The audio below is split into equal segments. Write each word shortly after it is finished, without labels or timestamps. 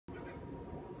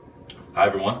Hi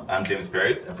everyone, I'm James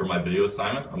Ferries, and for my video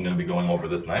assignment, I'm going to be going over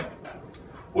this knife.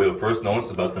 What you'll first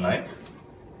notice about the knife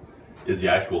is the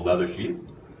actual leather sheath.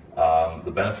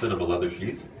 The benefit of a leather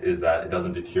sheath is that it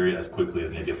doesn't deteriorate as quickly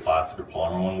as maybe a plastic or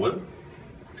polymer one would.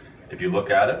 If you look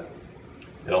at it,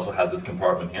 it also has this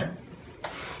compartment here.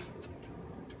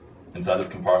 Inside this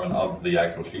compartment of the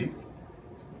actual sheath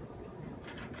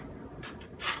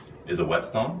is a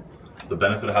whetstone. The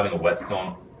benefit of having a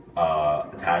whetstone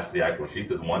attached to the actual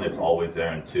sheath is one, it's always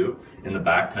there, and two, in the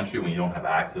backcountry when you don't have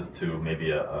access to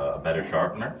maybe a better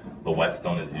sharpener, the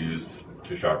whetstone is used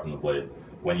to sharpen the blade.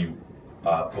 When you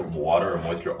put water or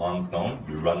moisture on the stone,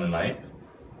 you run the knife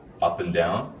up and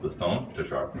down the stone to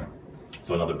sharpen it.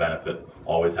 So another benefit,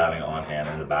 always having it on hand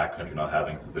in the backcountry, not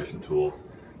having sufficient tools,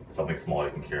 something small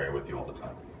you can carry with you all the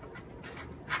time.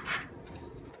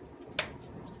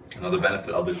 Another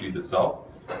benefit of the sheath itself,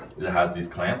 it has these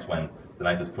clamps. When the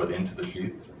knife is put into the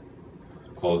sheath,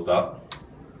 closed up,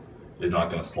 is not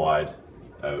going to slide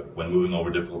out. When moving over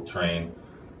difficult terrain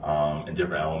in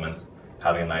different elements,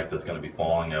 having a knife that's going to be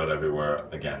falling out everywhere,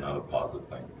 again, another positive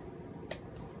thing.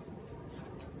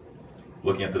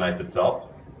 Looking at the knife itself,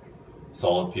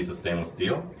 solid piece of stainless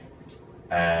steel,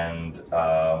 and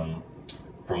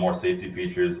for more safety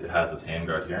features, it has this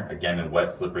handguard here. Again, in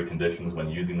wet, slippery conditions, when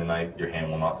using the knife, your hand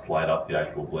will not slide up the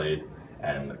actual blade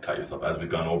and cut yourself. As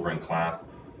we've gone over in class,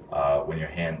 when your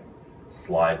hand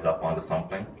slides up onto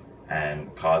something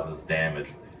and causes damage,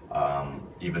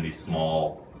 even these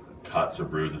small cuts or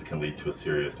bruises can lead to a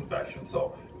serious infection.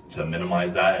 So to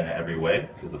minimize that in every way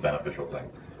is a beneficial thing.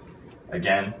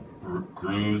 Again,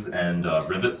 grooves and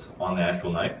rivets on the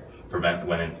actual knife prevent,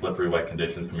 when in slippery wet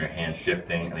conditions, from your hand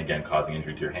shifting and again causing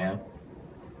injury to your hand.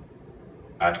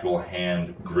 Actual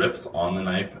hand grips on the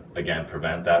knife, again,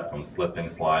 prevent that from slipping,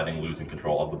 sliding, losing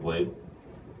control of the blade.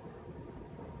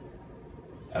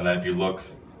 And then if you look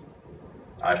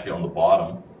actually on the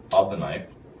bottom of the knife,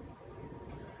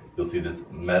 you'll see this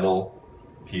metal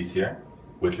piece here,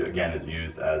 which again is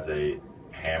used as a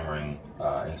hammering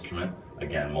instrument.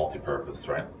 Again, multi-purpose,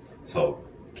 right? So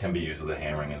can be used as a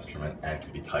hammering instrument and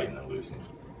can be tightened and loosened.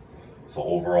 So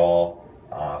overall,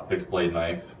 fixed blade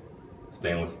knife,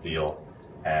 stainless steel,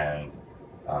 and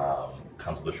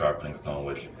comes with a sharpening stone,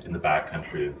 which in the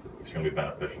backcountry is extremely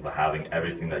beneficial to having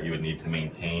everything that you would need to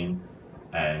maintain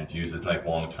and use this knife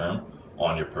long term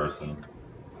on your person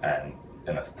and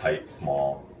in a tight,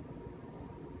 small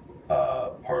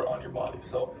part on your body.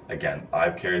 So again,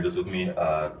 I've carried this with me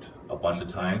a bunch of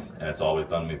times and it's always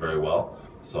done me very well.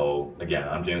 So again,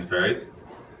 I'm James Ferries.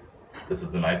 This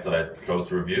is the knife that I chose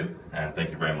to review, and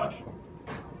thank you very much.